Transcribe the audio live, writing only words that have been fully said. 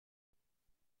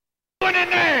doing in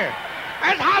there?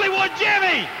 That's Hollywood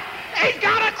Jimmy. He's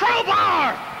got a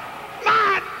crowbar.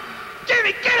 Man,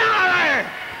 Jimmy, get out of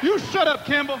there. You shut up,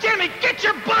 Kimball. Jimmy, get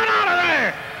your butt out of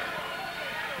there.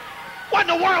 What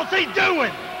in the world's he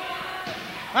doing?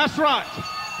 That's right.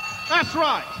 That's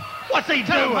right. What's he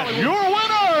doing? Your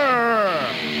winner,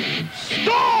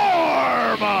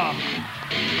 Storm!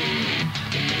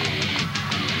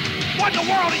 What in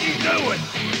the world are you doing?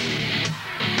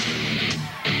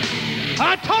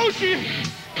 I told you.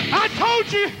 I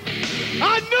told you.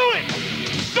 I knew it.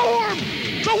 Storm,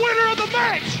 the winner of the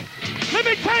match. Let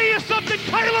me tell you something,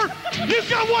 Taylor. You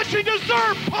got what you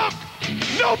deserve, punk.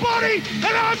 Nobody, and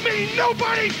I mean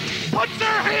nobody, puts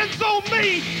their hands on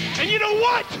me. And you know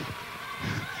what?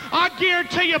 I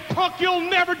guarantee you, punk, you'll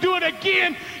never do it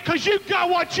again because you got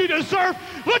what you deserve.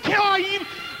 Look how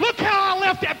I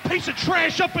left that piece of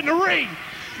trash up in the ring.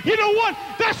 You know what?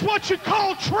 That's what you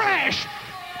call trash.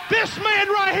 This man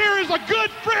right here is a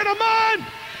good friend of mine.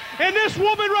 And this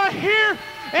woman right here,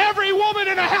 every woman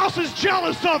in the house is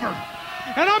jealous of her.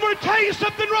 And I'm going to tell you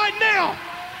something right now.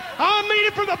 I mean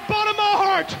it from the bottom of my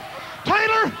heart.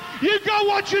 Taylor, you got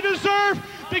what you deserve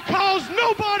because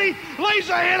nobody lays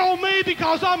a hand on me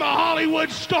because I'm a Hollywood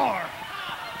star.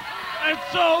 And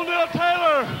so, Neil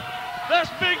Taylor, that's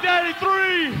Big Daddy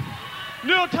 3.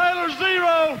 Neil Taylor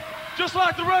 0, just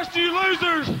like the rest of you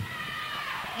losers.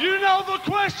 You know the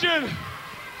question.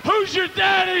 Who's your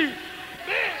daddy?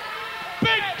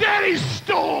 Big Daddy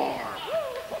Storm.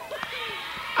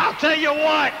 I'll tell you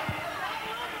what.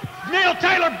 Neil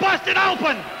Taylor busted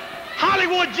open.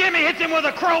 Hollywood Jimmy hits him with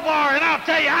a crowbar, and I'll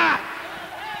tell you how.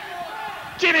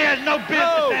 Jimmy has no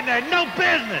business in there. No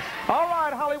business. All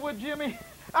right, Hollywood Jimmy.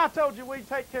 I told you we'd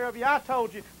take care of you. I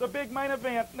told you. The big main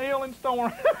event, Neil and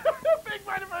Storm. Big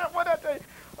main event, what'd I tell you?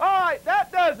 All right,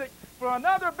 that does it for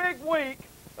another big week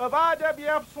of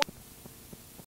IWF